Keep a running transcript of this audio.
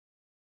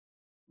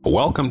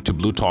Welcome to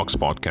Blue Talks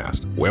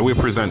Podcast, where we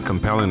present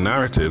compelling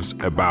narratives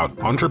about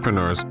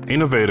entrepreneurs,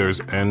 innovators,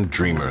 and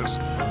dreamers.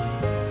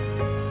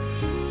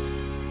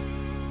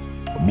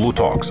 Blue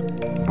Talks,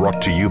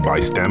 brought to you by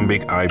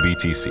Stanbic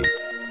IBTC.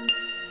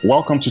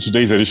 Welcome to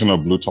today's edition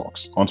of Blue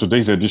Talks. On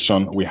today's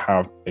edition, we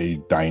have a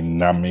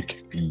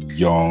dynamic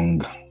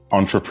young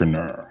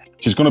entrepreneur.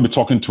 She's going to be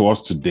talking to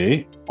us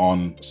today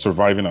on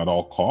surviving at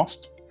all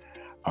costs,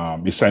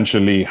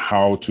 essentially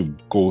how to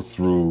go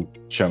through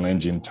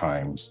challenging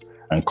times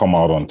and come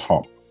out on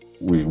top.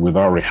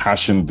 Without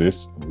rehashing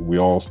this, we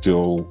all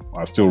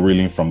are still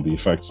reeling from the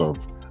effects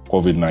of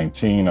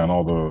COVID-19 and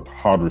all the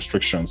hard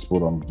restrictions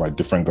put on by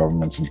different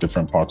governments in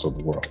different parts of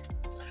the world.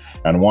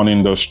 And one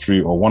industry,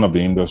 or one of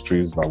the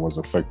industries that was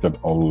affected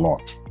a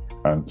lot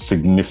and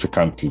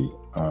significantly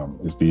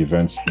is the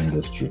events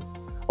industry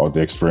or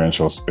the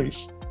experiential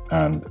space.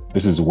 And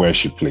this is where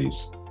she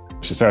plays.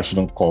 She said I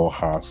shouldn't call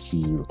her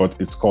CEO, but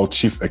it's called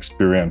Chief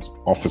Experience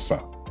Officer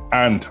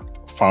and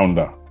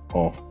founder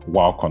of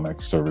Wow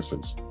Connect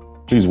Services.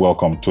 Please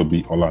welcome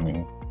Toby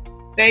Olanihu.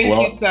 Thank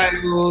you,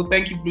 Taiwo.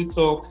 Thank you, Blue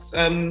Talks.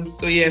 I'm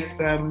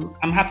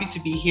happy to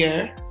be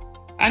here.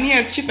 And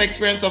yes, Chief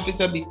Experience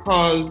Officer,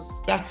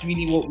 because that's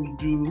really what we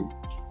do.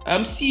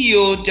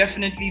 CEO,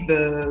 definitely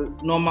the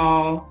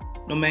normal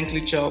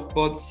nomenclature,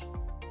 but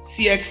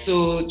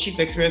CXO, Chief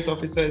Experience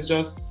Officer,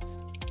 just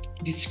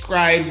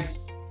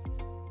describes,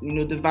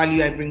 the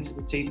value I bring to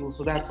the table.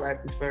 So that's why I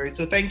prefer it.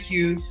 So thank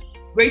you.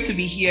 Great to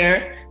be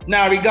here.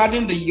 Now,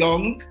 regarding the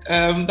young,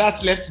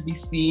 that's left to be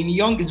seen.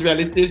 Young is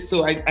relative,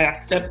 so I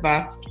accept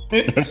that.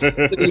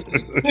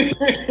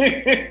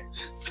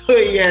 So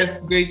yes,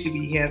 great to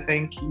be here.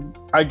 Thank you.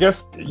 I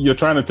guess you're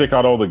trying to take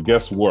out all the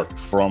guesswork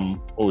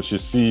from,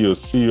 she's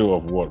CEO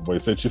of what? But you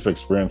said Chief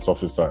Experience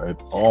Officer.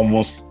 It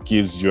almost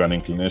gives you an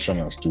inclination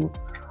as to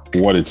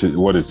what it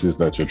is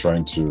that you're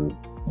trying to,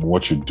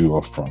 what you do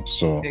up front.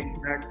 So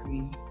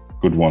exactly.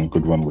 Good one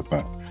with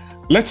that.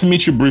 Let's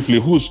meet you briefly.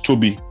 Who's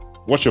Toby?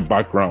 What's your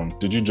background?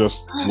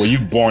 Were you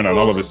born and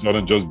all of a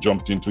sudden just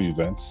jumped into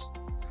events?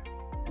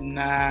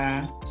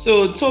 Nah.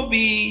 So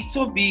Toby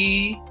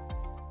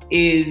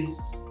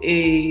is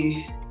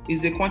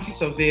a quantity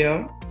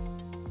surveyor.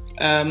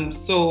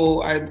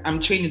 So I'm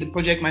trained in the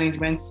project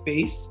management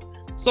space.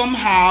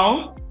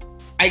 Somehow,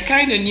 I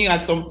kind of knew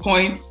at some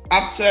point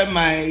after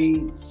my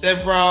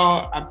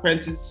several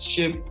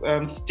apprenticeship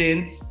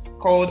stints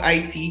called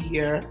IT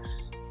here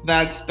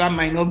that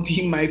might not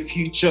be my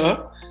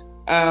future.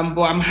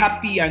 But I'm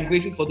happy and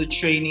grateful for the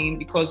training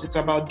because it's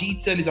about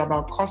detail, it's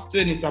about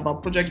costing, it's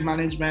about project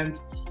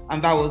management,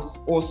 and that was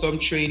awesome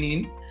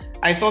training.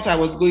 I thought I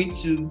was going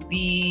to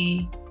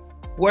be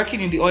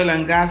working in the oil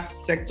and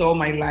gas sector all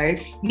my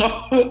life.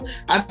 No,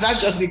 and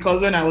that's just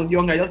because when I was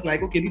young, I just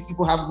like, okay, these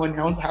people have money,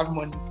 I want to have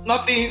money.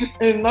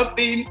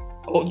 Nothing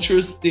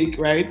altruistic,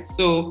 right?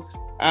 So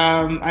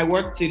I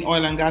worked in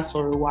oil and gas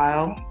for a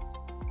while.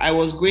 I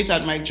was great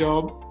at my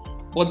job,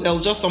 but there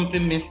was just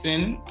something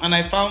missing. And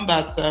I found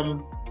that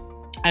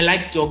I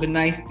liked to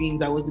organize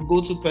things. I was the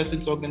go-to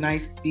person to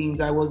organize things.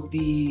 I was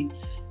the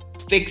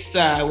fixer.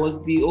 I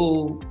was the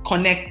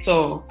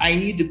connector. I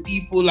knew the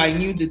people. I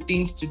knew the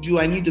things to do.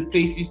 I knew the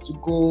places to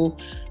go.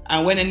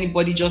 And when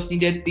anybody just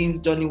needed things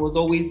done, it was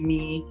always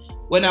me.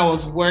 When I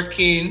was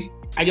working,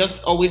 I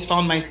just always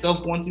found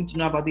myself wanting to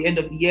know about the end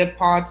of the year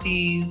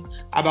parties,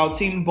 about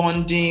team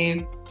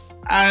bonding.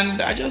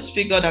 And I just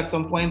figured at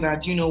some point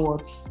that, you know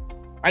what,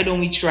 why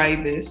don't we try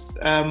this?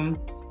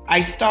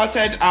 I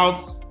started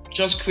out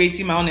just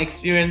creating my own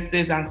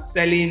experiences and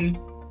selling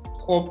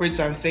corporates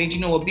and saying,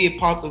 be a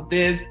part of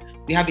this.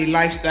 We have a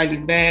lifestyle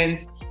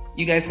event.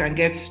 You guys can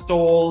get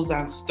stalls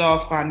and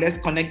stuff, and let's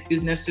connect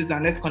businesses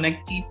and let's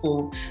connect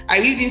people. I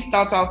really didn't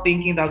start out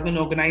thinking that I was going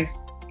to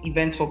organize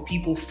events for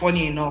people,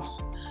 funny enough.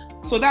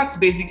 So that's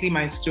basically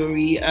my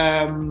story.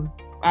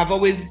 I've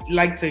always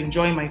liked to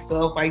enjoy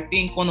myself. I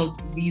think one of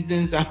the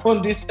reasons I'm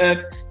on this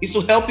earth is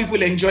to help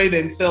people enjoy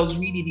themselves,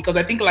 really, because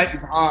I think life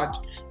is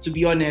hard, to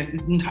be honest.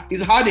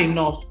 It's hard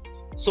enough.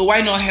 So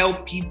why not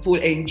help people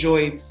enjoy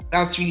it?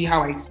 That's really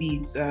how I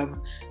see it.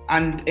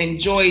 And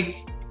enjoy it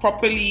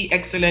properly,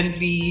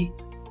 excellently,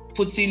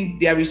 putting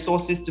their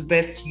resources to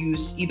best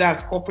use, either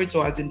as corporate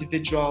or as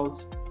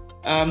individuals.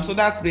 So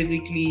that's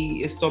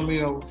basically a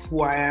summary of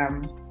who I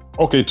am.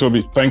 Okay,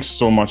 Toby, thanks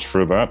so much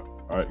for that.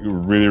 I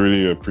really,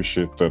 really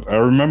appreciate that. I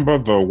remember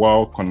the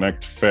Wow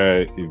Connect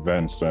Fair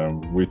events,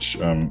 which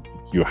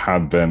you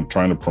had then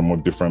trying to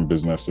promote different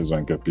businesses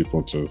and get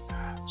people to.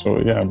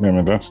 So yeah, I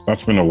mean,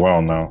 that's been a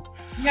while now.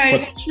 Yeah,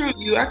 it's true.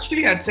 You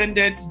actually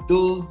attended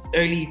those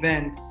early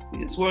events.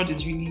 This world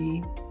is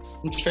really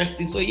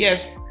interesting. So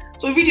yes,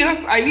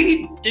 I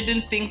really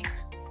didn't think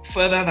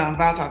further than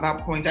that at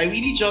that point. I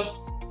really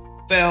just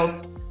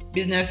felt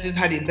businesses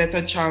had a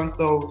better chance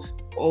of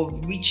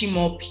reaching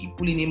more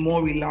people in a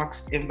more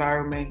relaxed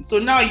environment. So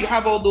now you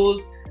have all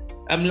those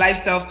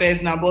lifestyle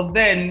fairs now, but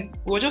then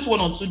we were just one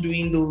or two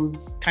doing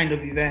those kind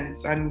of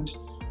events. And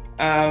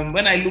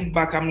when I look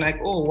back, I'm like,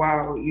 oh,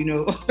 wow,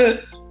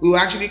 we were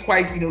actually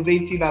quite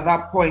innovative at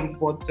that point.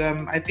 But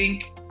I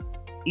think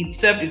it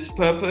served its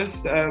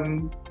purpose,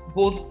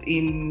 both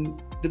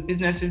in the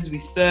businesses we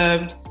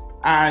served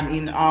and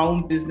in our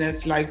own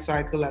business life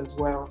cycle as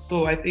well.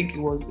 So I think it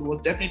was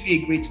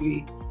definitely a great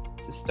way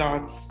to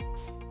start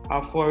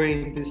our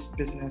foray in this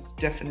business.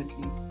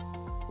 Definitely.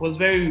 It was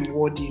very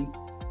rewarding.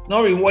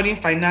 Not rewarding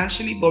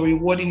financially, but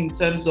rewarding in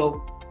terms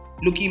of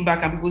looking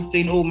back and people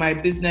saying, oh, my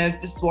business,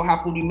 this is what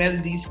happened. We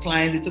met these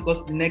clients, they took us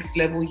to the next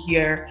level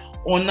here.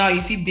 Or now you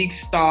see big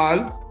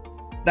stars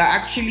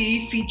that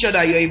actually featured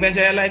at your event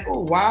and you're like, oh,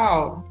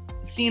 wow.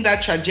 Seeing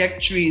that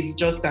trajectory is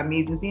just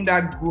amazing. Seeing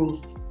that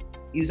growth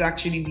is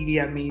actually really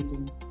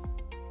amazing.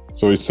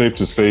 So it's safe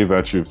to say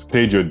that you've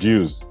paid your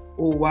dues.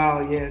 Oh,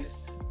 wow.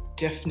 Yes,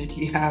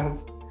 definitely have.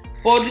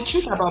 But the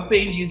truth about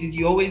paying dues is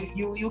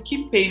you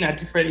keep paying at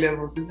different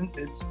levels, isn't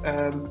it?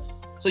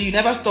 So you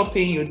never stop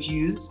paying your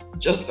dues,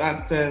 just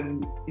that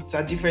it's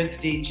at different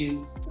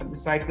stages and the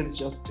cycle is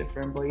just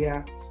different. But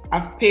yeah,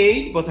 I've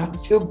paid, but I'm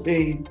still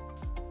paying.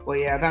 But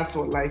yeah, that's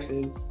what life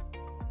is.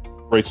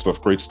 Great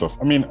stuff.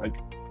 I mean,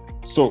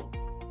 so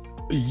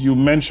you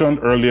mentioned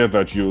earlier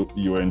that you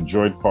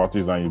enjoyed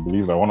parties and you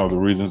believe that one of the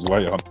reasons why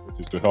you're on it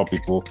is to help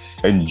people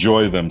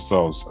enjoy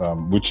themselves,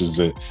 which is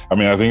I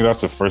think that's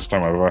the first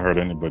time I've ever heard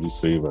anybody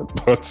say that,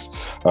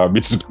 but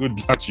it's good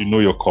that you know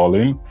your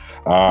calling.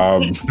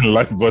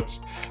 But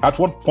at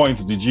what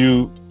point did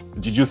you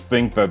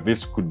think that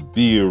this could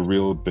be a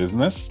real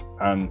business,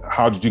 and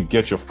how did you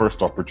get your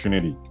first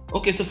opportunity?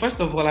 Okay, so first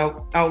of all,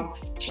 I'll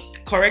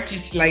correct you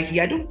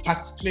slightly. I don't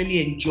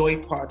particularly enjoy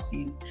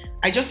parties.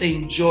 I just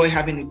enjoy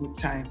having a good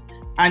time.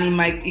 And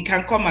it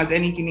can come as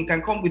anything. It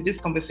can come with this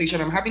conversation.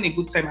 I'm having a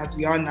good time as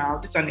we are now.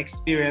 This is an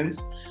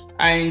experience.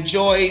 I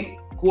enjoy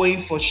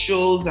going for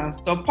shows and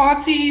stuff.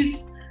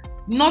 Parties,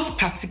 not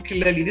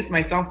particularly. This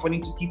might sound funny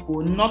to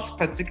people. Not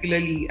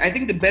particularly. I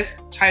think the best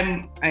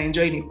time I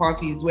enjoy in a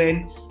party is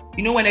when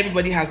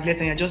everybody has left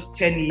and you're just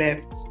 10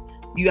 left.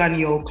 You and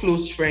your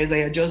close friends,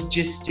 and you're just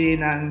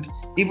gisting and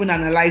even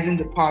analyzing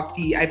the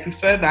party. I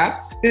prefer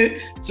that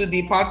to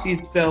the party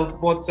itself.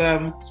 But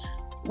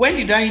when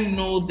did I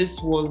know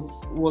this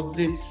was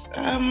it?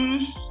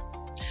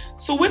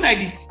 So when I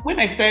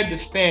started the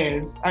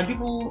fairs and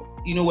people,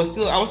 I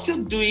was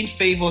still doing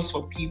favors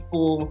for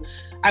people.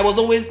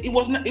 It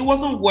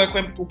wasn't work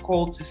when people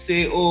called to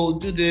say, oh,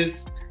 do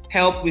this,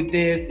 help with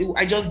this.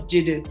 I just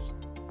did it.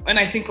 When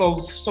I think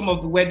of some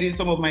of the weddings,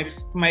 some of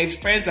my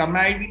friends are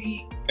married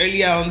really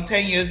earlier on,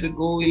 10 years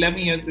ago, 11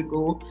 years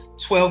ago,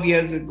 12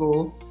 years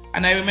ago.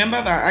 And I remember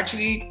that I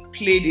actually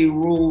played a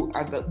role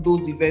at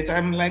those events.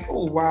 I'm like,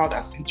 oh, wow,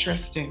 that's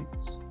interesting.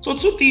 So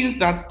two things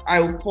that I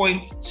will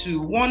point to.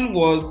 One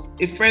was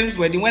a friend's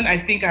wedding, when I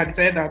think I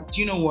decided that,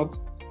 do you know what?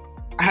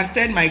 I had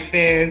started my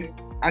fairs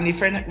and a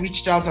friend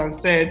reached out and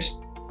said,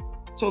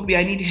 Toby,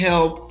 I need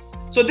help.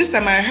 So this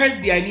time I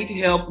heard the I need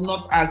help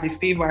not as a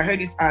favor, I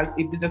heard it as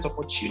a business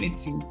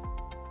opportunity.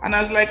 And I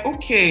was like,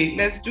 okay,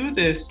 let's do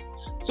this.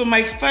 So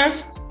my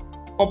first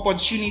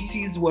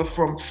opportunities were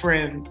from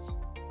friends,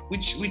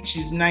 which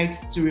is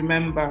nice to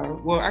remember.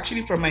 Well,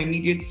 actually from my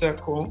immediate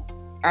circle.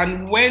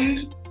 And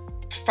when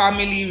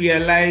family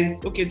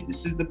realized, okay,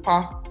 this is the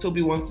path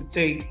Toby wants to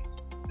take,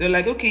 they're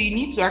like, okay, you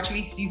need to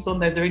actually see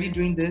someone that's already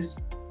doing this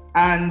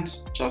and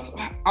just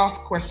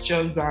ask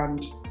questions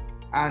and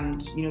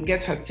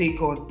get her take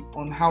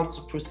on how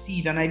to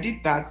proceed. And I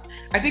did that.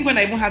 I think when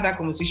I even had that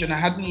conversation, I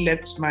hadn't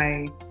left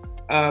my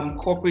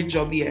corporate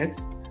job yet.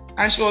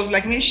 And she was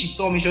like, she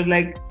saw me, she was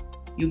like,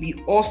 you'll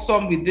be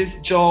awesome with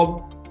this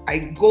job. I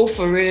go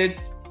for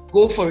it,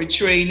 go for a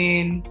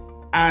training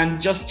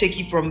and just take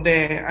it from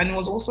there. And it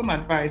was awesome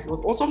advice. It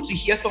was awesome to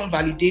hear someone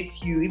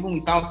validate you even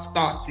without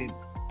starting,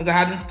 because I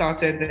hadn't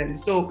started then.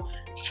 So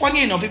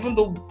funny enough, even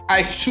though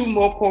I do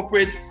more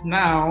corporates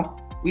now,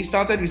 we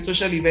started with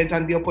social events,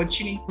 and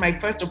my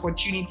first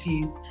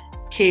opportunities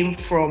came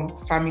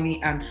from family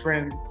and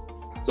friends.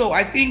 So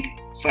I think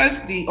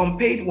first the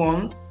unpaid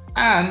ones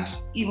and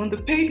even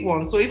the paid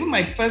ones. So even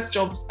my first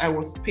jobs I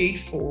was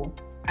paid for,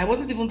 I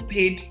wasn't even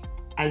paid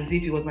as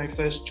if it was my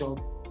first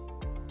job,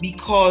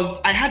 because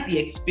I had the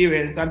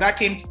experience and that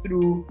came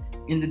through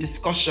in the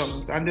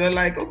discussions. And they were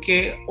like,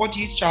 okay, what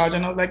do you charge?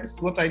 And I was like, this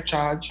is what I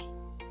charge.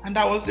 And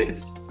that was it.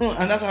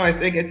 And that's how I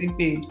started getting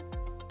paid.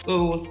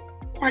 So it was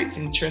quite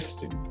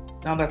interesting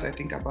now that I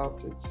think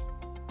about it.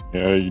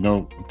 Yeah,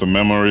 the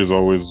memories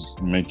always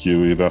make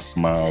you either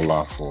smile,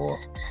 laugh,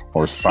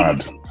 or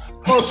sad.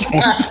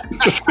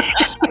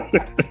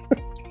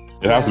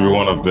 It has to be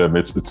one of them.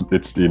 It's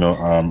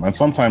and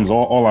sometimes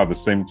all at the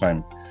same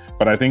time.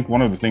 But I think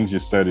one of the things you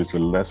said is the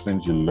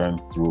lessons you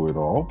learned through it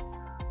all,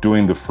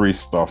 doing the free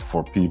stuff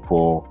for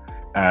people.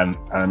 And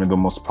I mean, the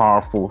most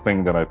powerful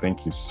thing that I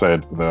think you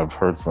said that I've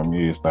heard from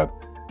you is that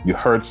you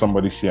heard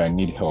somebody say, I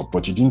need help,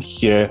 but you didn't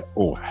hear,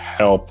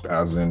 help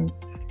as in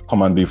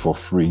come and do it for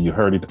free. You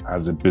heard it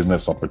as a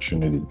business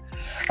opportunity.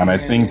 And I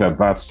think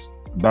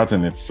that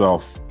in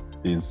itself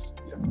is,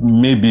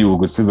 maybe we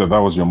could say that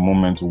was your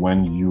moment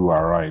when you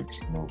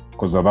arrived,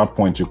 because at that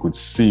point you could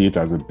see it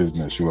as a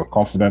business. You were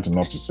confident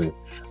enough to say,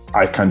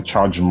 I can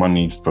charge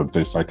money for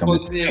this. I can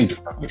be paid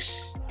for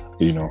this,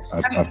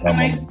 at that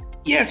moment.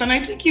 Yes, and I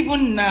think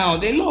even now,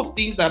 there are a lot of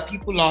things that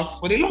people ask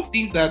for. There are a lot of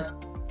things that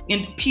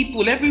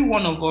every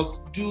one of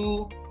us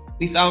do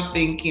without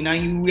thinking,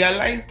 and you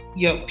realize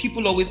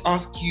people always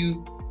ask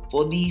you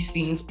for these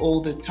things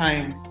all the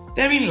time.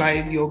 Therein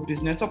lies your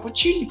business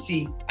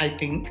opportunity, I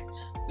think.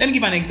 Let me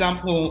give an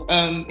example.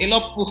 A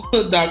lot of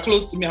people that are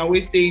close to me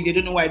always say they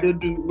don't know why I don't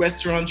do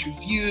restaurant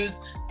reviews.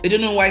 They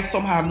don't know why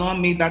somehow I've not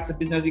made that a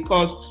business,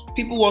 because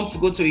people want to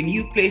go to a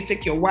new place,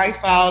 take your wife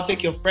out,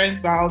 take your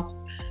friends out.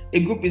 A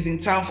group is in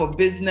town for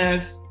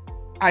business.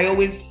 I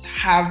always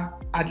have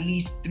at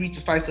least 3 to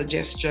 5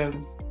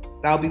 suggestions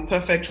that'll be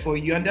perfect for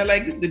you. And they're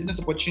like, this is a business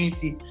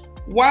opportunity.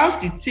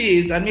 Whilst it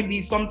is, and maybe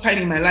sometime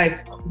in my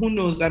life, who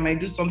knows, I might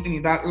do something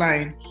in that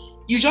line,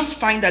 you just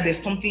find that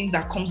there's something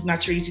that comes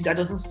naturally to you that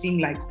doesn't seem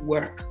like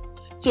work.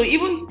 So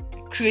even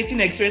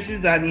creating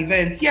experiences and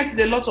events, yes,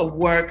 it's a lot of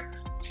work,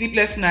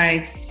 sleepless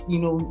nights,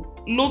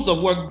 loads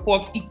of work,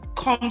 but it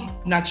comes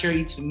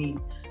naturally to me.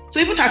 So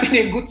even having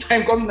a good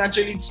time comes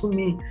naturally to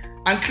me,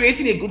 and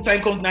creating a good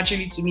time comes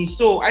naturally to me.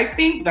 So I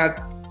think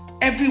that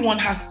everyone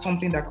has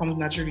something that comes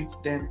naturally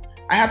to them.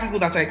 I have people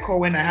that I call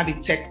when I have a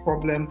tech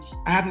problem.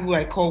 I have people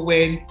I call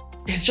when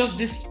there's just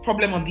this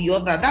problem or the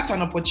other. That's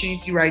an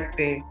opportunity right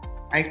there,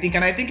 I think.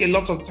 And I think a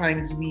lot of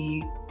times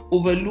we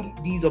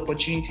overlook these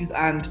opportunities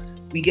and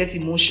we get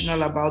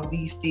emotional about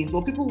these things.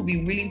 But people will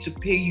be willing to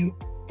pay you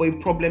for a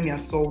problem you're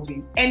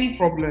solving, any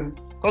problem.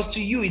 Because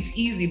to you, it's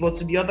easy, but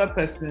to the other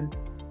person,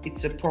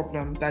 it's a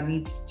problem that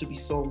needs to be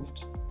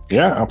solved.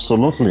 Yeah,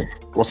 absolutely.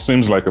 What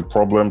seems like a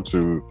problem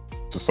to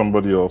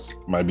somebody else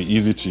might be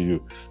easy to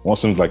you. What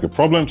seems like a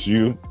problem to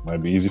you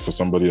might be easy for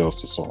somebody else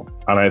to solve.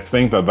 And I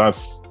think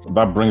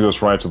that brings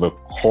us right to the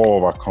core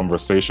of our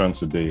conversation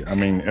today. I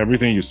mean,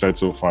 everything you said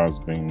so far has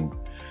been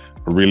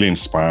really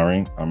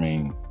inspiring. I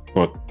mean,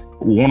 but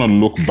we want to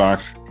look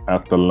back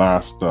at the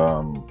last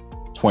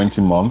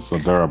 20 months or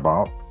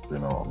thereabout,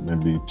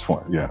 maybe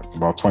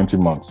about 20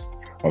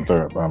 months or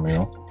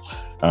thereabout,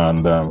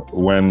 And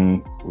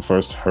when we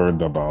first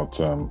heard about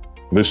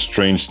this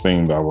strange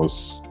thing that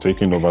was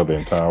taking over the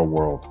entire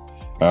world,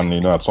 and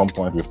at some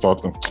point we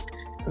thought,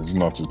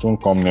 it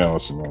won't come near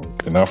us.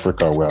 In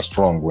Africa, we are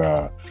strong.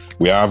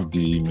 We have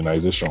the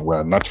immunization. We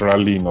are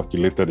naturally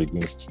inoculated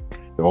against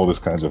all these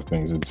kinds of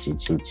things. It's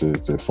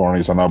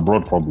an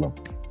abroad problem,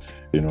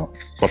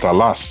 But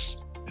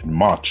alas, in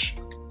March,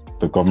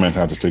 the government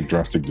had to take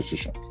drastic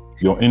decisions.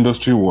 Your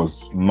industry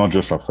was not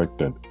just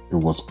affected; it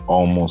was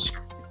almost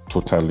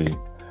totally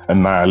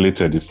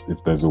annihilated,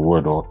 if there's a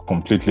word, or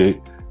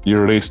completely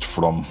erased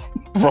from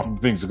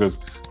things, because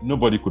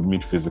nobody could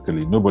meet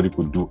physically, nobody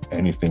could do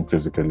anything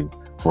physically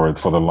for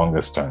the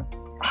longest time.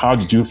 How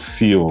did you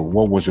feel?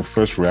 What was your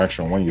first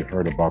reaction when you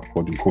heard about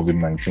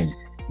COVID-19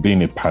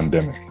 being a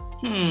pandemic?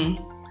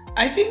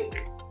 I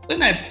think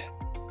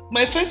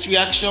my first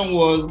reaction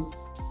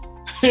was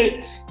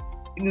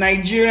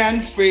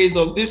Nigerian phrase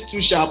of "this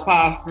too shall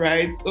pass,"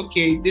 right?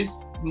 Okay, this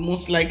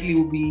most likely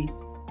will be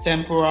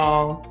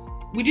temporal.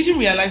 We didn't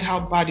realize how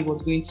bad it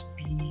was going to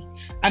be.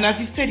 And as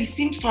you said, it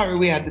seemed far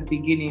away at the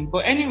beginning.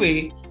 But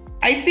anyway,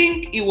 I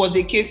think it was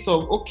a case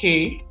of,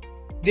 okay,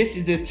 this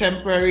is a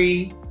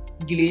temporary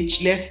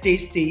glitch. Let's stay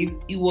safe.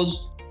 It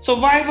was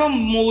survival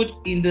mode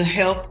in the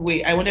health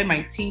way I wanted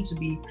my team to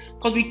be,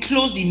 because we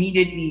closed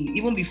immediately,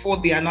 even before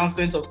the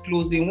announcement of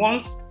closing.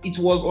 Once it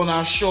was on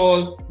our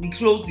shores, we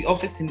closed the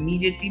office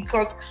immediately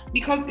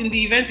because in the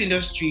event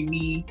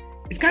industry,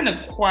 it's kind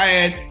of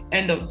quiet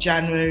end of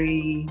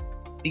January,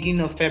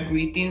 beginning of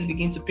February. Things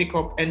begin to pick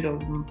up end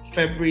of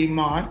February,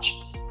 March.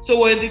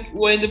 So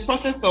we're in the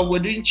process of, we're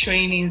doing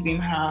trainings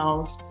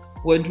in-house,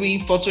 we're doing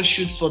photo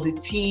shoots for the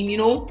team,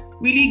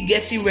 really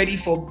getting ready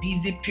for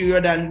busy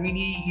period and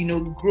really,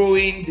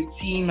 growing the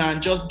team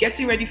and just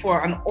getting ready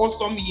for an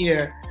awesome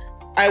year.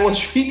 I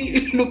was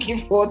really looking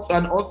forward to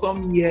an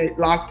awesome year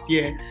last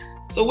year.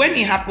 So when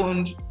it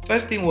happened,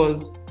 first thing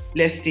was,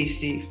 let's stay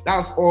safe.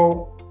 That's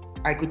all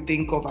I could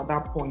think of at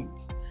that point.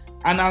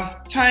 And as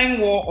time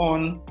wore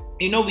on,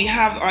 we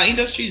have, our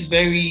industry is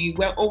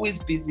we're always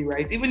busy,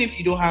 right? Even if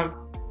you don't have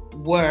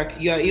work,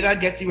 you are either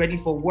getting ready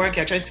for work,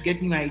 you're trying to get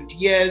new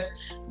ideas,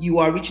 you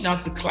are reaching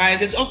out to clients.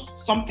 There's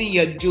just something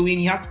you're doing.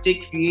 You have to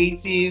stay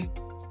creative,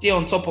 stay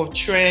on top of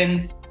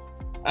trends.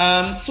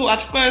 So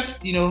at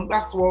first,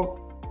 that's what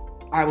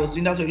I was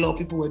doing. That's what a lot of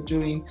people were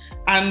doing.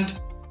 And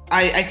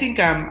I think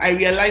I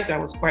realized I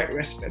was quite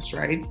restless,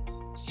 right?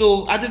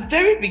 So at the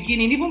very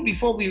beginning, even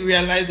before we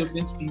realized it was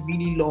going to be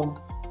really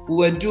long, we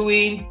were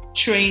doing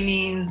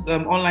trainings,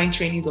 online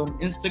trainings on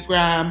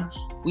Instagram.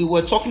 We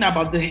were talking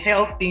about the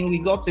health thing. We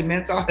got a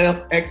mental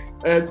health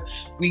expert.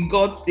 We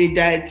got a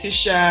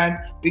dietitian.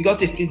 We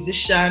got a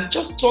physician,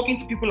 just talking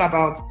to people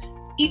about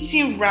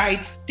eating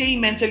right,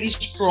 staying mentally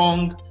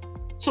strong.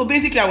 So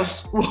basically I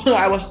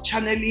was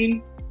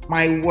channeling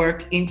my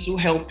work into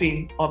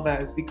helping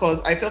others,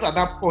 because I felt at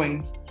that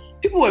point,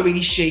 people were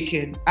really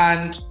shaken.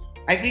 And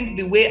I think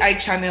the way I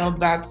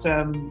channeled that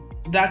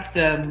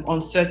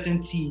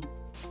uncertainty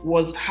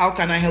was, how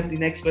can I help the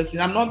next person?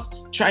 I'm not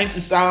trying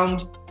to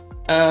sound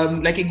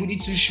like a goody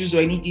two shoes or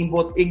anything.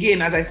 But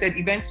again, as I said,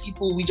 events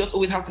people, we just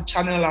always have to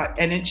channel our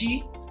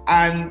energy.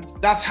 And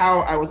that's how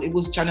I was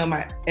able to channel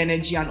my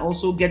energy and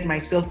also get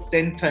myself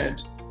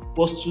centered,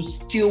 was to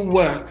still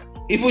work.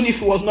 Even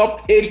if it was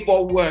not paid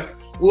for work,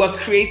 we were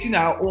creating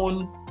our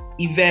own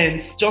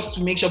events just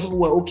to make sure people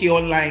were okay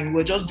online.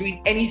 We're just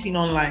doing anything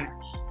online,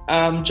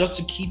 just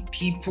to keep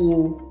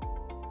people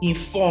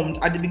informed.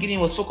 At the beginning,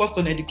 it was focused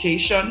on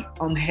education,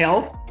 on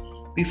health,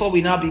 before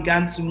we now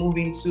began to move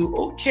into,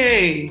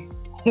 okay,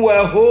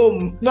 we're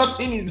home,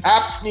 nothing is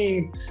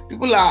happening.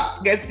 People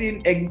are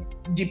getting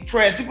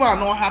depressed, people are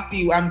not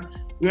happy. And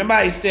remember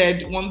I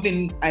said, one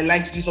thing I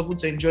like to do is for people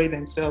to enjoy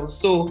themselves.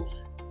 So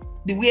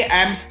the way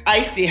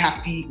I stay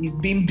happy is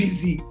being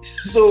busy.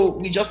 So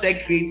we just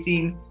started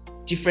creating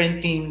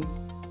different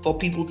things for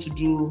people to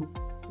do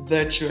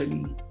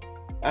virtually.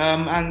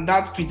 And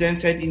that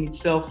presented in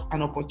itself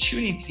an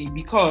opportunity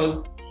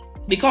because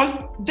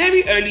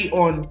very early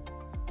on,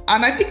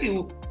 and I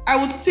think I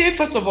would say,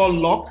 first of all,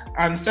 luck,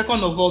 and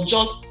second of all,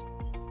 just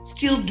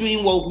still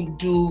doing what we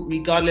do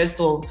regardless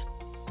of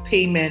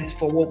payment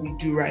for what we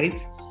do,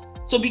 right?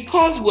 So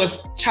because we're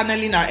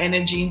channeling our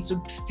energy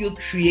into still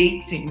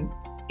creating,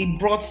 it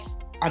brought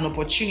an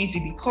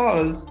opportunity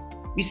because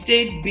we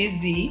stayed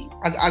busy.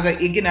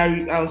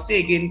 I'll say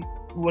again,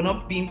 we were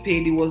not being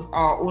paid. It was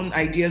our own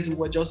ideas we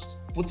were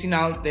just putting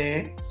out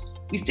there.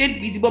 We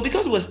stayed busy, but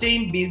because we were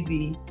staying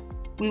busy,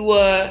 we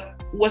were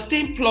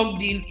staying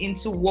plugged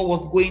into what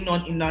was going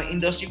on in our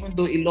industry, even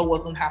though a lot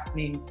wasn't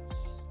happening.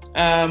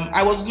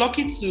 I was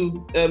lucky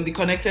to be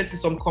connected to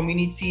some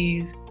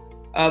communities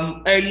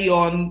early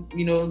on,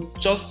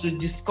 just to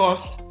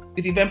discuss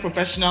with event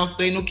professionals,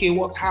 saying, okay,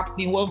 what's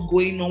happening, what's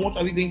going on, what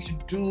are we going to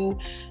do?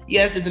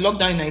 Yes, there's a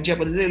lockdown in Nigeria,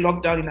 but there's a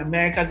lockdown in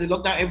America, there's a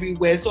lockdown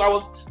everywhere. So I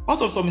was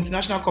part of some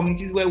international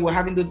communities where we're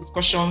having those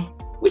discussions,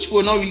 which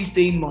were not really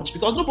saying much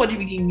because nobody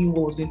really knew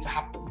what was going to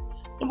happen.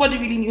 Nobody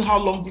really knew how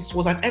long this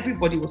was, and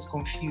everybody was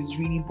confused,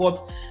 really.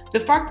 But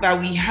the fact that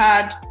we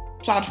had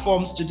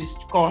platforms to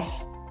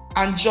discuss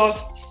and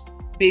just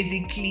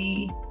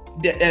basically,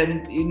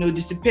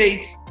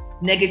 dissipate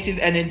negative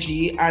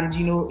energy, and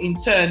in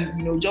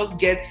turn, just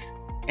get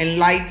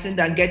enlightened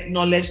and get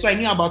knowledge. So I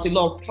knew about a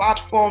lot of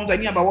platforms. I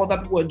knew about what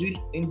other people were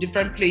doing in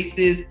different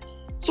places.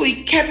 So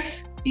it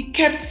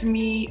kept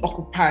me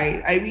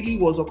occupied. I really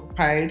was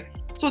occupied.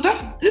 So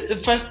this is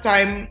the first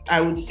time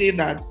I would say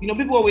that,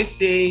 people always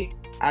say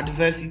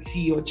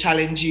adversity or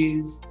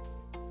challenges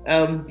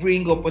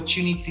bring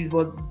opportunities,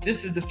 but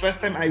this is the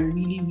first time I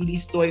really, really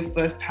saw it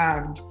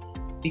firsthand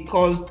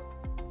because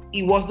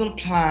it wasn't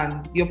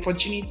planned. The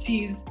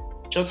opportunities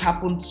just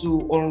happened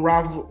to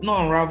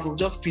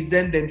just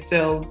present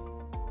themselves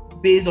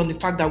based on the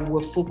fact that we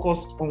were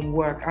focused on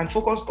work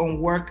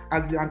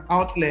as an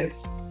outlet.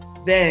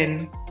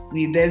 Then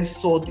we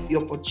saw the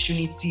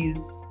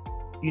opportunities,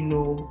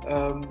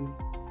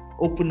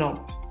 open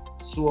up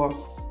to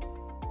us.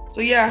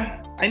 So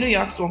yeah, I know you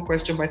asked one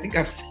question, but I think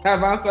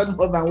I've answered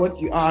more than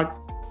what you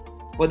asked,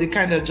 but they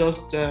kind of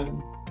just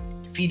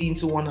feed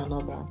into one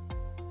another.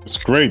 It's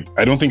great.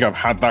 I don't think I've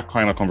had that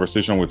kind of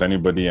conversation with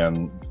anybody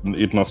and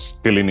it not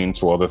spilling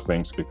into other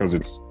things, because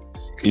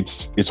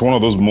it's one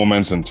of those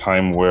moments in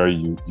time where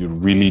you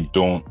really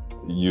don't,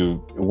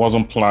 it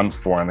wasn't planned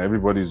for, and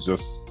everybody's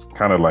just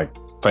kind of like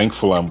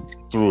thankful I'm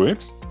through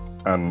it.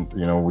 And,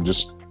 we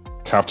just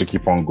have to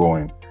keep on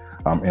going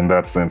in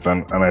that sense.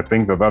 And I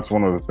think that's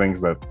one of the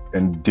things that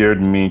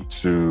endeared me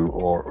to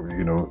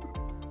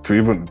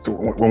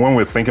when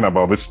we're thinking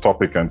about this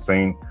topic and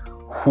saying,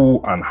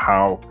 who and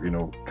how,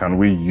 can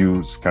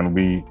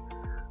we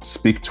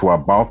speak to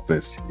about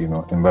this,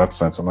 in that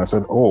sense. And I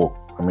said,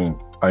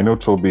 I know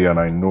Toby and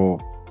I know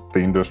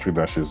the industry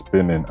that she's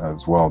been in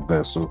as well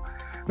there. So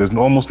there's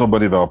almost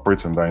nobody that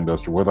operates in that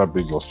industry, whether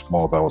big or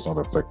small, that was not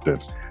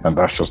affected. And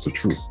that's just the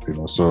truth,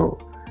 So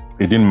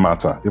it didn't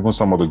matter. Even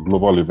some of the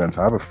global events,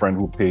 I have a friend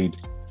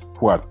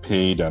who had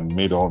paid and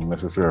made all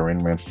necessary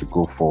arrangements to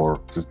go for,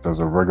 there's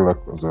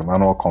an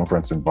annual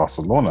conference in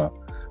Barcelona,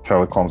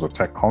 telecoms or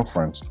tech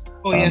conference.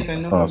 Oh, yes, I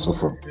know. So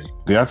forth.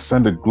 They had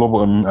sent an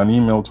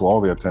email to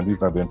all the attendees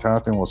that the entire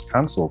thing was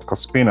cancelled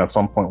because Spain at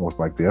some point was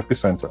like the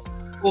epicenter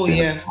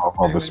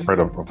of the spread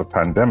of the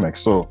pandemic.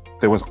 So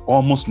there was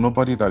almost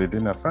nobody that it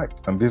didn't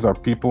affect. And these are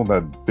people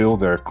that build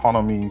their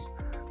economies,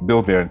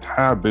 build their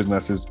entire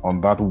businesses on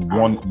that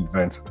one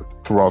event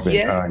throughout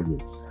the entire year.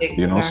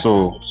 Exactly.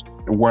 So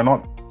we're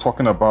not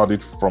talking about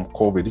it from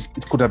COVID.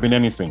 It could have been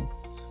anything.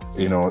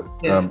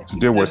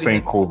 Today we're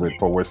saying COVID,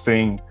 but we're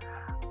saying,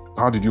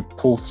 how did you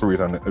pull through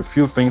it? And a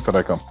few things that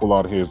I can pull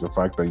out here is the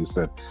fact that you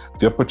said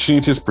the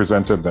opportunities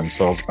presented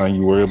themselves and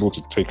you were able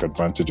to take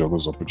advantage of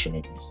those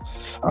opportunities.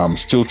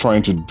 Still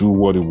trying to do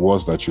what it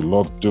was that you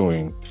loved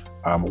doing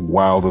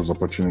while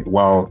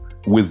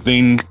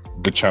within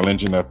the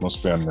challenging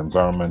atmosphere and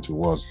environment it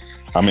was.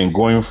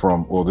 Going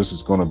from, this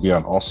is going to be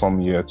an awesome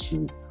year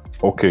to,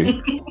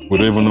 okay, we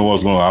don't even know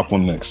what's going to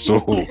happen next.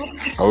 So we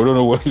don't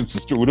know we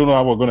don't know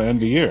how we're going to end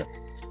the year,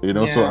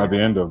 so at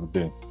the end of the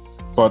day.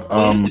 But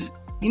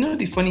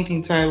the funny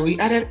thing, Ty, we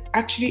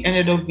actually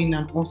ended up being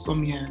an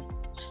awesome year.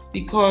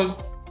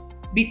 because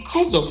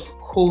of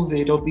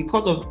COVID, or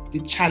because of the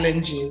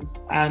challenges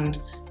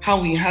and how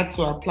we had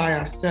to apply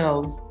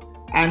ourselves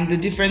and the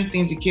different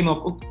things we came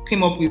up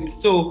with.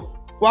 So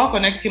Wow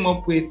Connect came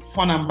up with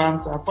Fun and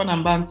Banter. Fun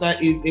and Banter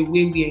is a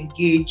way we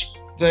engage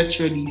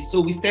virtually.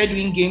 So we started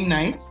doing game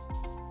nights.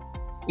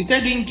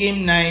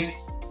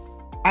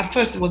 At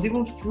first, it was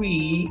even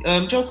free.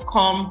 Just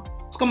come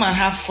and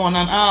have fun,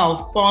 an hour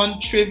of fun,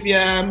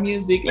 trivia,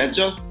 music. Let's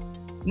just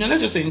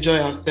enjoy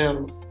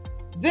ourselves.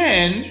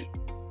 Then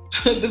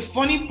the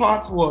funny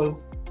part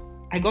was,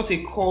 I got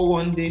a call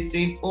one day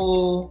saying,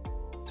 "Oh,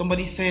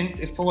 somebody sent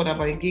a forward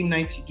about a game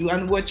night you do,"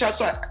 and we're chat.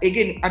 So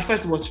again, at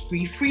first it was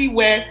free,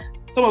 where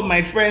some of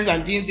my friends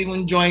that didn't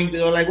even join,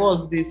 they were like,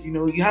 "What's this?"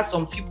 You have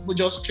some few people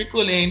just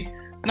trickle in,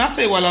 and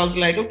after a while, I was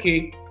like,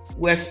 "Okay,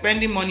 we're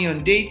spending money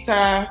on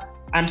data.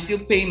 I'm still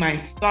paying my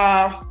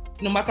staff.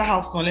 No matter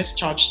how small, let's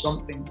charge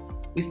something."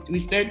 We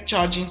started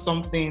charging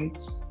something.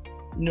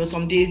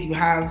 Some days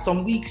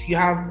some weeks you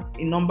have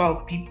a number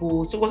of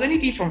people. So it was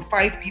anything from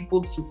 5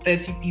 people to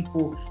 30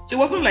 people. So it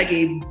wasn't like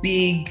a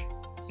big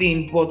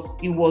thing, but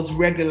it was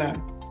regular.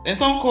 Then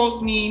someone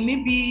calls me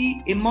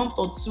maybe a month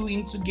or 2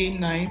 into game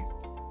night,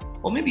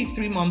 or maybe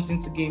 3 months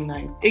into game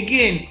night.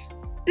 Again,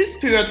 this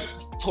period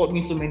taught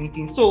me so many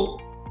things. So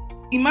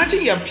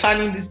imagine you're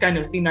planning this kind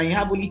of thing and you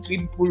have only 3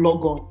 people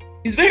log on.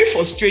 It's very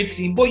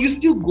frustrating, but you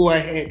still go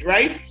ahead,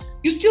 right?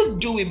 You still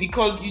do it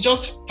because you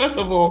just, first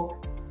of all,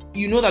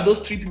 you know that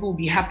those 3 people will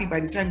be happy by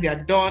the time they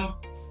are done,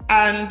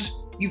 and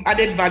you've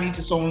added value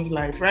to someone's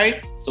life,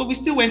 right? So we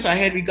still went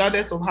ahead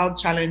regardless of how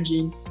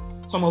challenging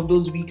some of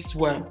those weeks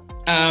were.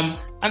 And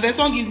then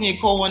someone gives me a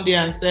call one day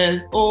and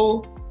says,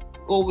 oh,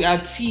 we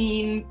are a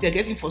team, they're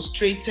getting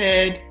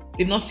frustrated,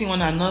 they've not seen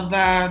one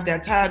another,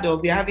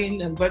 they're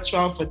having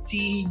virtual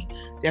fatigue,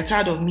 they're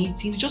tired of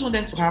meetings, you just want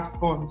them to have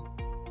fun.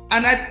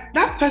 And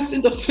that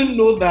person doesn't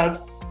know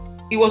that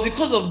it was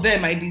because of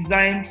them I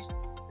designed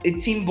a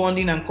team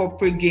bonding and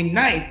corporate game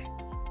night,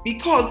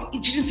 because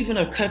it didn't even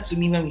occur to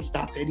me when we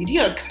started. It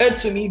didn't occur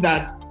to me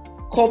that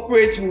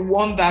corporate will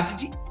want that.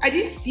 I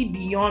didn't see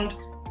beyond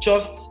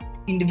just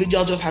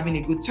individuals just having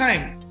a good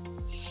time.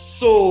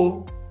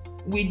 So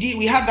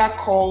we had that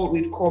call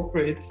with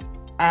corporates,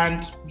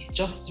 and we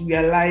just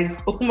realized,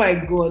 oh my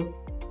God,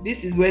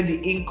 this is where the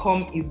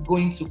income is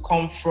going to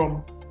come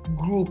from,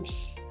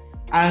 groups.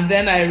 And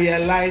then I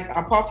realized,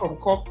 apart from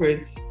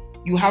corporates,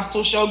 you have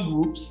social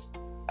groups.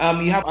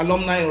 You have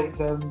alumni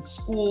of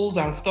schools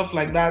and stuff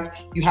like that.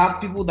 You have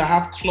people that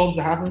have clubs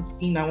that haven't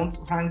seen and want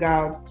to hang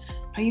out.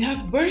 And you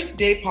have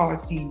birthday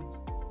parties.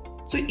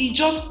 So it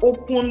just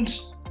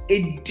opened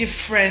a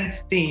different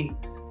thing.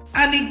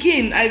 And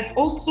again, I've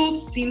also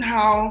seen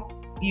how,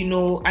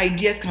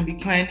 ideas can be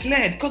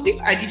client-led. Because if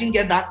I didn't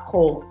get that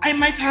call, I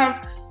might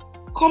have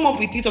come up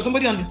with it, or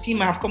somebody on the team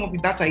might have come up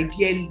with that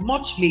idea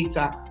much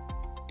later.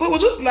 But it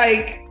was just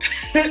like,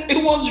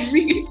 it was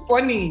really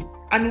funny.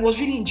 And it was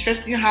really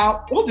interesting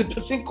how, once the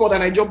person called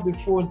and I dropped the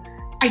phone,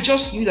 I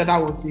just knew that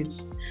was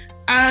it.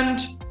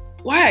 And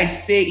why I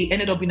say it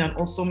ended up being an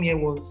awesome year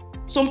was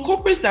some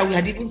corporates that we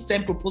had even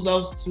sent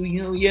proposals to,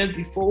 years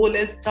before,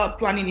 let's start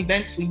planning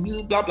events for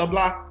you, blah, blah,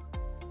 blah.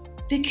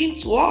 They came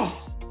to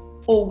us.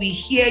 Oh, we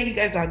hear you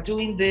guys are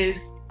doing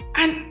this.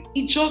 And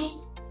it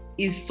just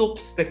is so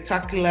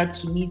spectacular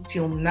to me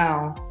till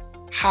now,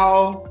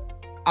 how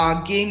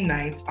our game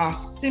nights, our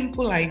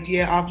simple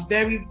idea, our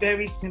very,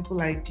 very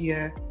simple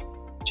idea,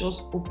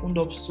 just opened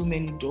up so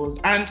many doors.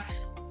 And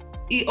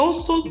it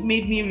also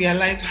made me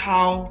realize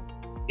how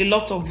a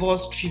lot of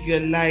us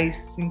trivialize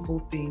simple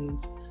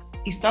things.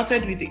 It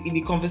started in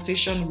a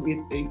conversation with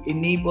a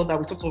neighbor that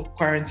we sort of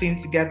quarantined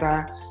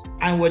together,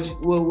 and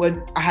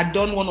I had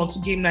done 1 or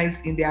 2 game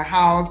nights in their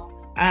house,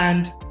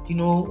 and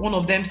one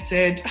of them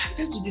said,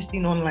 let's do this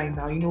thing online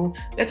now,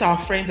 let our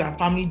friends and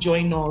family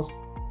join us.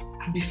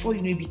 And before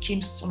it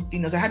became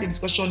something. As I had a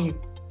discussion with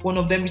one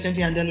of them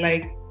recently, and they're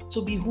like,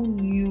 Toby, who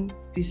knew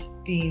this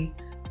thing?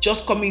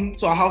 Just coming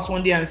to our house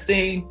one day and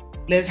saying,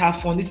 let's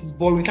have fun, this is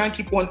boring, we can't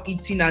keep on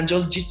eating and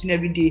just gisting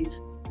every day,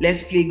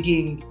 let's play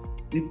games.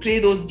 We play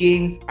those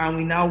games and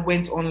we now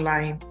went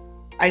online.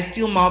 I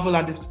still marvel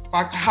at the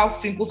fact how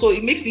simple. So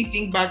it makes me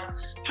think back,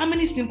 how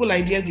many simple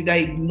ideas did I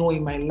ignore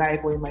in my life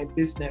or in my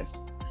business?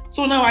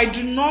 So now I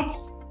do not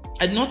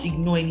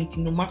ignore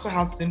anything, no matter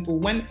how simple.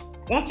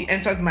 Once it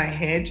enters my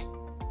head,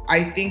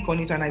 I think on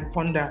it and I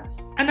ponder.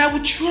 And I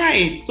would try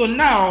it. So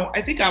now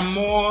I think I'm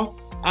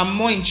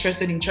more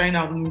interested in trying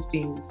out new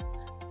things.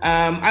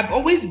 I've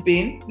always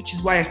been, which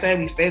is why I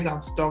started with fairs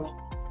and stuff.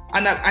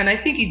 And I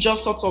think it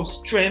just sort of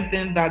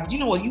strengthened that,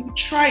 you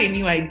try a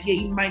new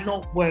idea, it might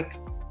not work,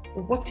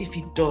 but what if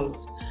it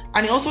does?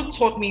 And it also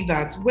taught me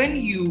that when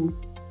you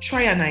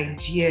try an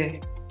idea,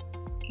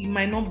 it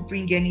might not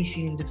bring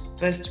anything in the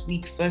first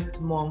week,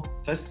 first month,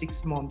 first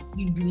 6 months.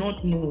 You do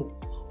not know.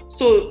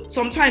 So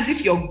sometimes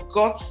if your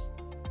gut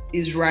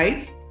is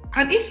right,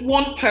 and if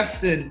one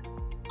person,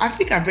 I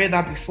think I've read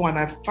that before and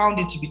I've found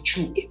it to be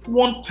true, if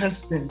one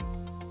person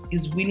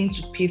is willing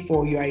to pay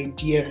for your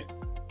idea,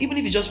 even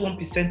if it's just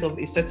 1% of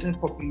a certain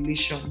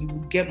population, you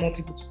will get more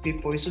people to pay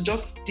for it. So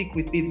just stick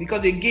with it,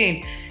 because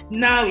again,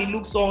 now it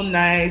looks all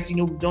nice.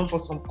 We've done for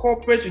some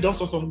corporates, we've done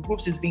for some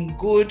groups. It's been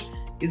good.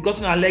 It's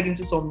gotten our leg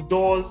into some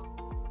doors.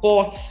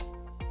 But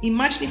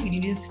imagine if we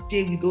didn't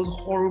stay with those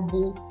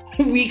horrible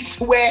weeks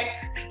where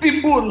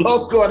people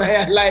log on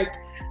and are like,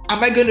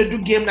 am I going to do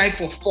game night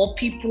for 4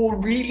 people?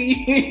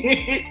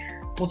 Really?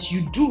 But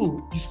you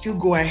do. You still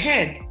go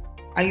ahead.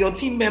 And your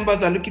team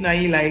members are looking at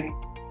you like,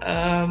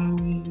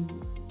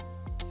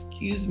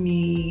 excuse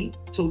me,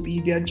 Toby,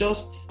 they're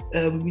just,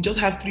 we just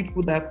have 3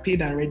 people that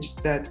paid and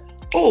registered.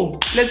 Oh,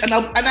 and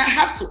I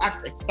have to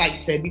act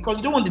excited, because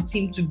you don't want the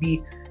team to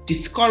be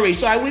discouraged.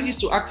 So I always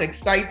used to act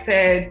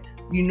excited,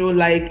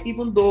 like,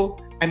 even though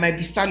I might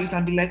be sad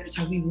and be like, what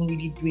are we even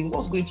really doing?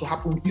 What's going to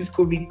happen with this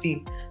COVID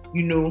thing?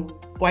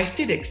 But I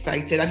stayed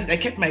excited. At least I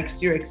kept my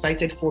exterior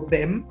excited for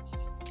them.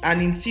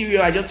 And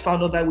interior, I just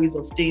found other ways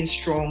of staying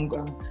strong,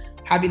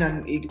 having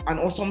an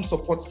awesome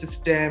support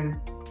system,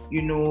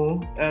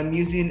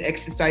 using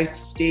exercise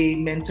to stay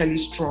mentally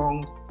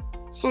strong.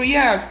 So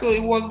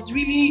it was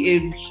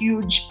really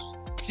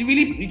it's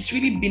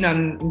really been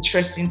an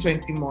interesting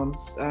 20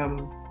 months.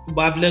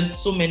 But I've learned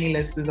so many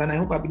lessons, and I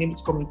hope I've been able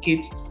to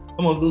communicate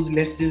some of those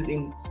lessons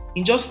in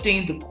just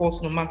staying the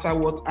course no matter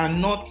what,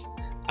 and not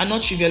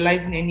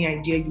trivializing any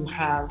idea you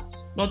have,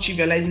 not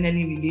trivializing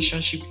any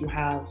relationship you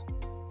have.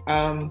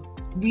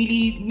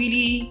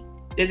 Really,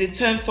 there's a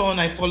term someone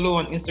I follow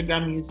on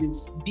Instagram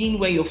uses, being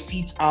where your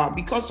feet are,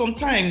 because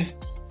sometimes,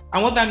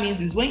 and what that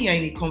means is when you're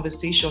in a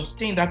conversation,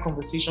 stay in that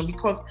conversation,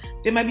 because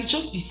there might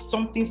just be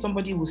something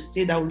somebody will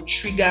say that will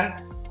trigger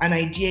an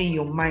idea in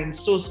your mind.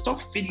 So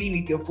stop fiddling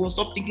with your phone,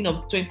 stop thinking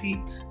of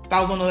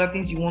 20,000 other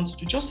things you want to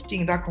do. Just stay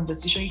in that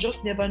conversation. You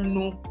just never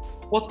know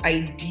what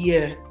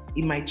idea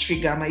it might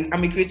trigger.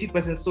 I'm a creative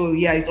person, so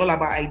it's all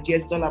about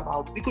ideas. It's all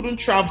about, we couldn't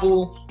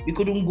travel, we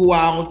couldn't go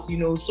out,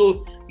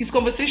 so it's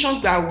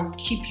conversations that will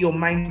keep your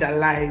mind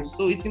alive.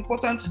 So it's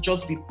important to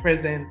just be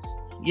present.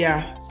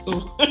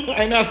 So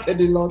I know I've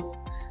said a lot,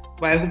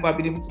 but I hope I've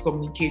been able to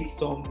communicate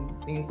some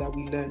things that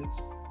we learned.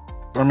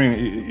 I mean,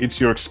 it's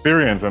your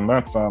experience, and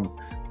that's and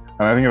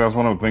I think that's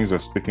one of the things they're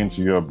speaking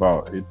to you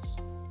about.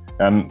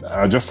 And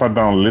I just sat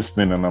down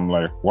listening, and I'm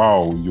like,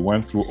 wow, you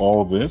went through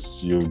all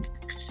this, you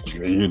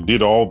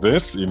did all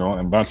this,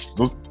 and that's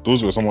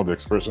those were some of the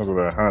expressions that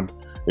I had,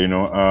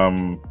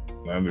 and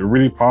a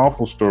really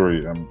powerful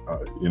story, and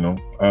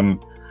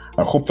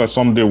I hope that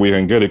someday we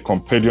can get a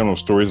compendium of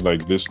stories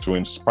like this to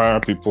inspire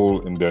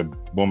people in their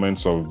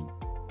moments of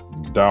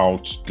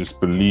doubt,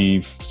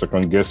 disbelief,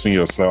 second guessing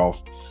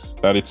yourself,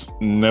 that it's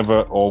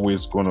never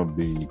always going to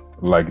be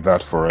like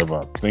that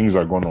forever. Things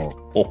are going to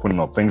open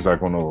up, things are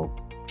going to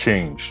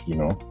change,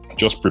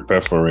 just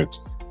prepare for it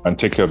and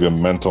take care of your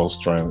mental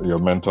strength, your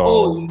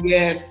mental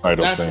side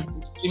of things. That's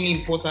extremely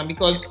important,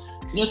 because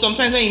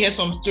sometimes when you hear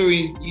some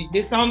stories,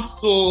 they sound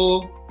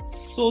so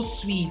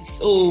sweet.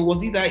 Oh,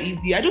 was it that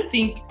easy? I don't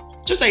think,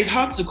 just that it's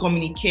hard to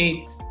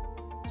communicate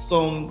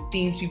some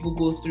things people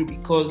go through,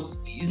 because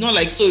it's not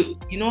like, so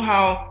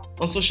how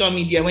on social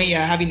media, when you're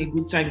having a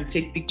good time, you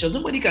take pictures.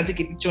 Nobody can take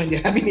a picture when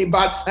they're having a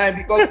bad time,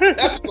 because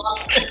that's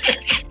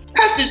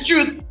the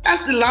truth.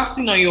 That's the last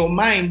thing on your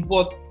mind.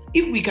 But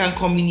if we can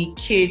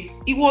communicate,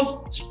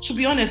 to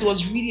be honest, it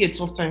was really a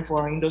tough time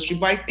for our industry.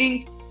 But I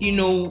think,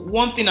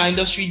 one thing our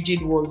industry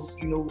did was,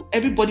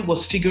 everybody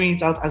was figuring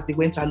it out as they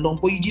went along,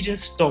 but you didn't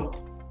stop.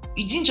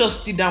 You didn't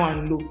just sit down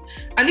and look.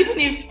 And even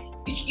if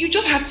you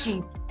just had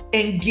to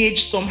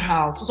engage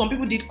somehow. So some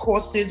people did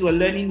courses, were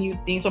learning new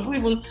things. Some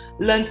people even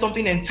learned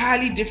something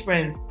entirely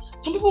different.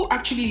 Some people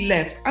actually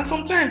left. And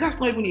sometimes that's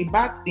not even a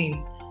bad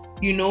thing,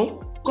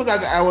 because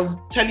as I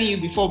was telling you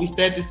before we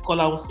started this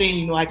call, I was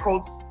saying, I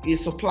called a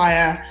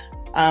supplier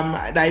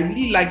that I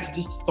really liked to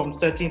do some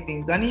certain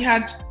things, and he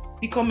had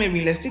become a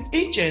real estate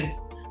agent.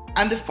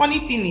 And the funny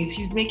thing is,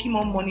 he's making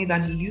more money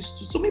than he used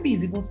to. So maybe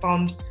he's even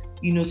found,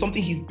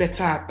 something he's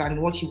better at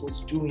than what he was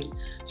doing.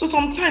 So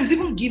sometimes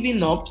even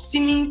giving up,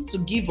 seeming to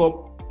give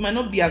up, might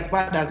not be as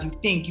bad as you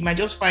think. You might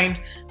just find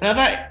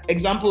another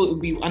example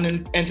would be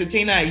an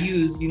entertainer I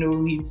use,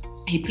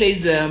 he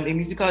plays a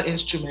musical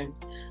instrument.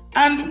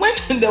 And when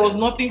there was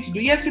nothing to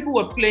do, yes, people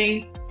were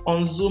playing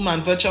on Zoom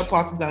and virtual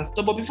parties and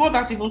stuff, but before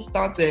that even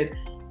started,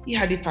 he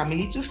had a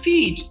family to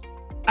feed.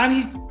 And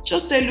he's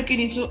just there looking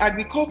into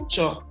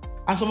agriculture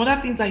and some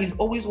other things that he's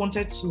always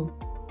wanted to.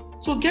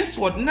 So guess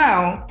what?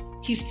 Now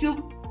he's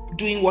still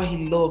doing what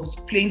he loves,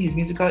 playing his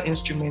musical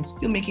instruments,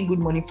 still making good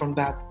money from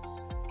that.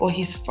 But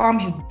his farm,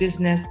 his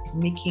business is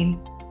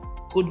making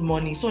good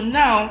money. So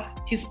now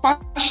his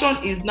passion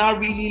is now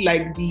really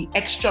like the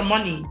extra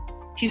money.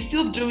 He's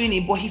still doing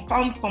it, but he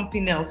found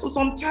something else. So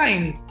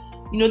sometimes,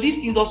 these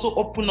things also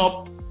open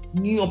up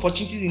new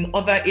opportunities in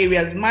other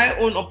areas. My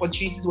own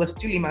opportunities were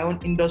still in my own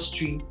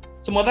industry.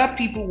 Some other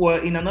people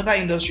were in another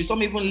industry.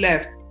 Some even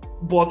left,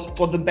 but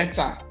for the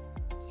better.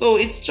 So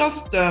it's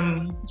just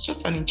an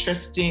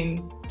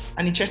interesting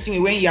way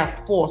when you are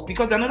forced.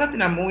 Because another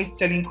thing I'm always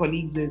telling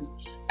colleagues is,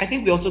 I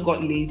think we also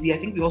got lazy. I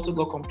think we also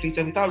got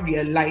complacent without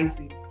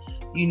realizing.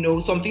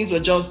 Some things were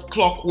just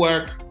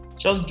clockwork,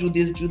 just do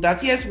this, do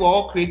that. Yes, we're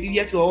all creative.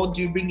 Yes, we're all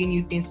bringing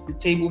new things to the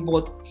table,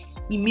 but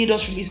it made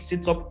us really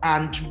sit up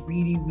and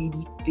really,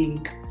 really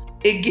think.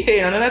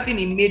 Again, another thing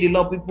it made a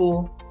lot of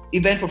people,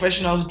 event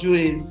professionals, do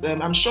is,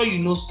 I'm sure you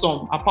know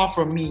some, apart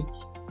from me,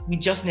 we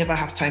just never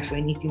have time for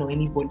anything or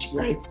anybody,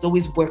 right? It's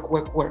always work,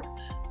 work, work.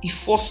 It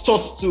forced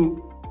us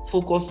to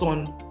focus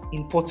on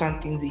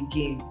important things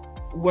again.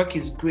 Work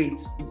is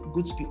great. It's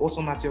good to be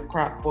awesome at your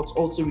craft, but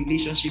also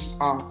relationships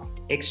are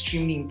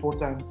extremely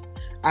important.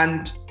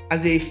 And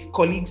as a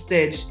colleague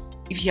said,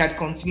 if he had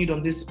continued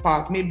on this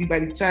path, maybe by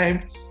the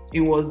time it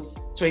was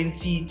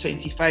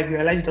 2025, he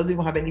realized he doesn't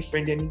even have any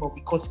friend anymore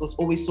because he was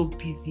always so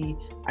busy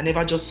and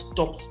never just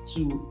stopped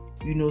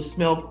to,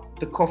 smell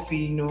the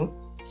coffee,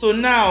 So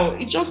now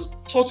it just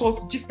taught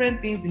us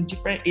different things in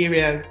different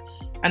areas.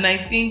 And I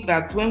think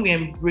that when we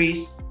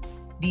embrace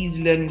these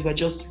learnings, we're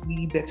just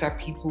really better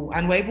people,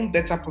 and we're even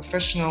better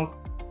professionals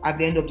at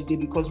the end of the day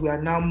because we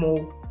are now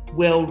more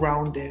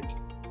well-rounded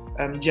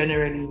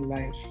generally in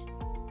life.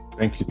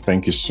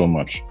 Thank you so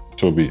much,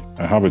 Toby.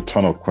 I have a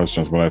ton of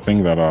questions, but I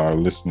think that our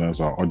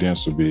listeners, our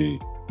audience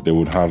they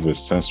would have a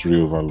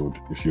sensory overload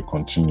if you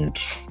continued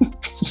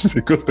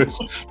because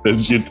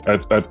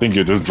I think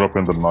you're just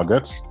dropping the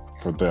nuggets.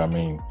 But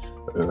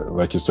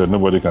like you said,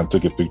 nobody can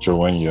take a picture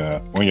when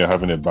you're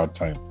having a bad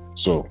time.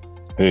 So,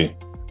 hey,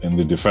 in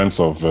the defense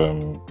of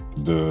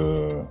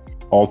the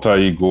alter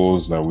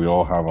egos that we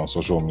all have on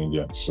social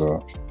media,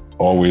 so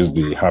always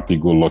the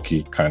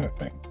happy-go-lucky kind of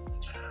thing.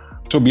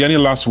 Toby, any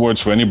last words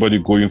for anybody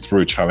going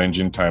through a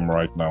challenging time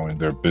right now in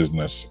their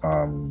business,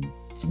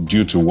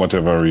 due to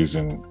whatever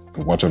reason,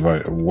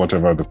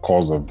 whatever the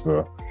cause of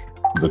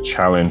the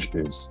challenge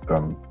is?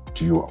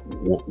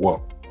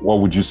 What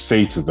would you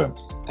say to them?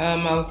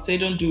 I would say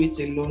don't do it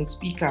alone.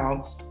 Speak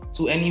out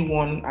to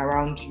anyone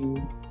around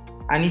you.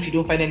 And if you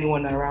don't find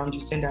anyone around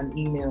you, send an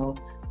email.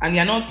 And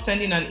you're not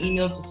sending an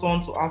email to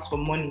someone to ask for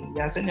money.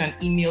 You're sending an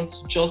email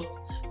to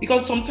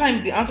because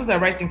sometimes the answers are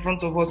right in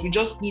front of us. We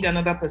just need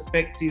another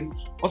perspective.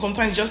 Or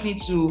sometimes you just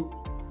need to,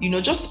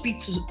 just speak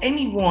to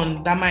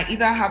anyone that might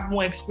either have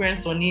more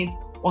experience on it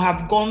or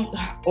have gone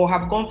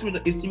through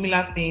a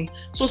similar thing.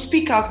 So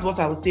speak out is what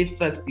I would say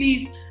first.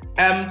 Please,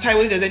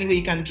 Taiwo, if there's any way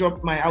you can drop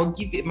I'll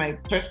give it my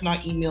personal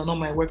email, not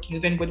my work email.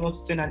 If anybody wants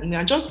to send an email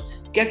and just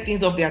get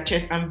things off their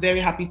chest, I'm very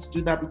happy to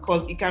do that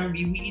because it can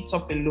be really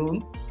tough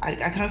alone. I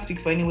can't speak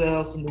for anywhere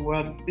else in the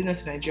world.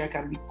 Business in Nigeria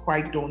can be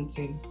quite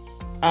daunting.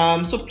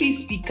 So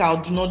please speak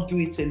out. Do not do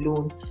it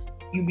alone.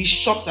 You'll be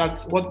shocked at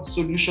what the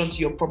solution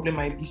to your problem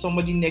might be.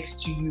 Somebody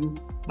next to you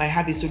might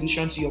have a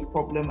solution to your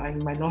problem and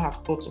you might not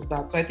have thought of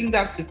that. So I think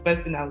that's the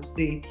first thing I would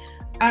say.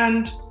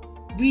 And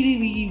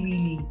really, really,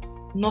 really,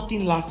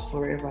 nothing lasts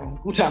forever,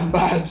 good and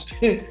bad.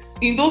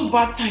 In those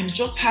bad times,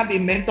 just have a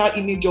mental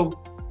image of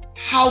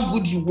how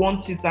good you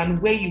want it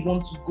and where you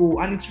want to go.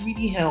 And it's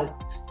really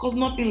helped because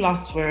nothing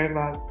lasts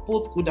forever,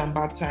 both good and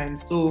bad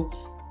times. So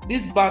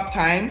this bad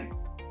time,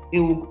 it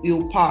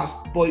will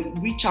pass,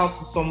 but reach out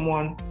to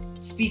someone,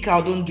 speak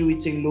out, don't do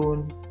it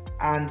alone.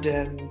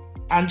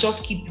 And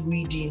just keep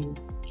reading,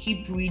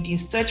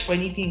 search for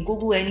anything,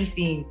 Google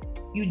anything.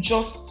 You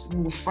just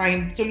will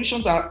find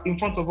solutions are in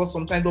front of us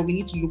sometimes, but we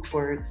need to look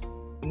for it.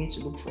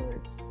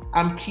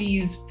 And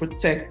please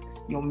protect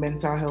your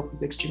mental health.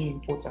 It's extremely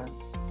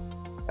important.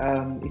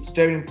 It's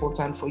very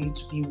important for you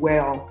to be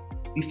well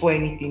before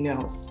anything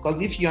else.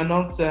 Because if you're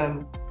not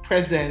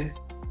present,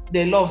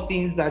 there are a lot of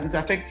things that it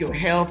affects your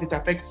health. It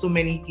affects so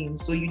many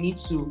things. So you need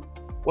to,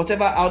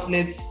 whatever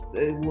outlets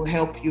will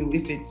help you,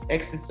 if it's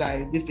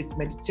exercise, if it's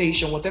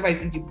meditation, whatever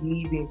it is you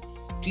believe in,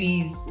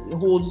 please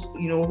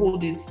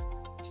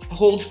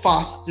hold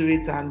fast to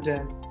it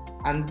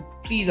and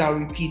please, I'll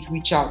repeat,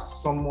 reach out to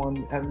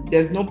someone.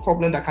 There's no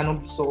problem that cannot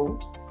be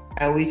solved.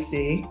 I always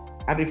say,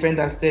 I have a friend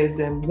that says,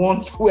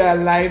 once we're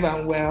alive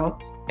and well,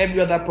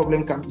 every other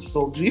problem can be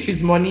solved. If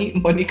it's money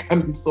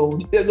can be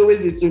solved. There's always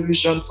a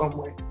solution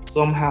somewhere,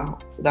 somehow.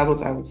 That's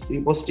what I would say,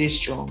 but stay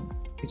strong.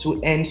 It will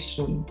end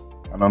soon.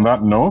 And on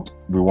that note,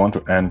 we want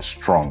to end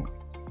strong.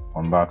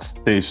 On that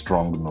stay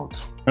strong note.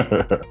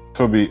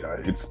 Toby,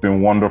 it's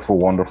been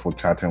wonderful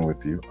chatting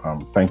with you.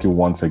 Thank you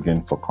once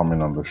again for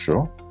coming on the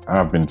show.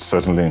 I've been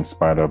certainly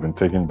inspired. I've been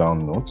taking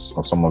down notes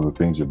of some of the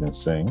things you've been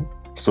saying.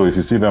 So if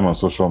you see them on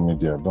social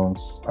media, don't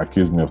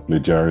accuse me of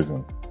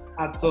plagiarism.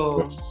 At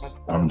all.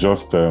 I'm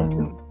just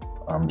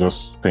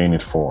paying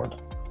it forward.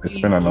 It's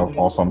been an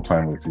awesome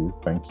time with you.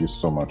 Thank you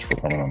so much for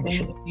coming on the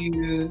show.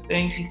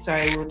 Thank you,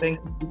 Taiwo. Thank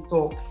you, Good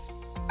Talks.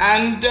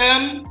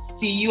 And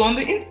see you on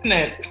the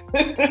internet.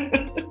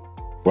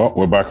 Well,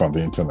 we're back on the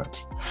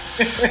internet.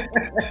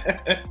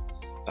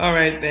 All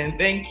right then.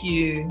 Thank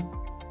you.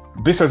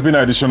 This has been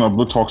an edition of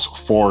Blue Talks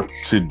for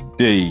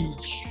today.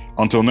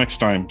 Until next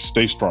time,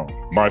 stay strong.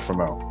 Bye for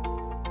now.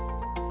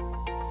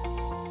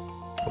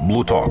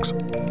 Blue Talks,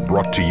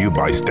 brought to you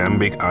by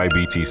Stanbic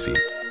IBTC.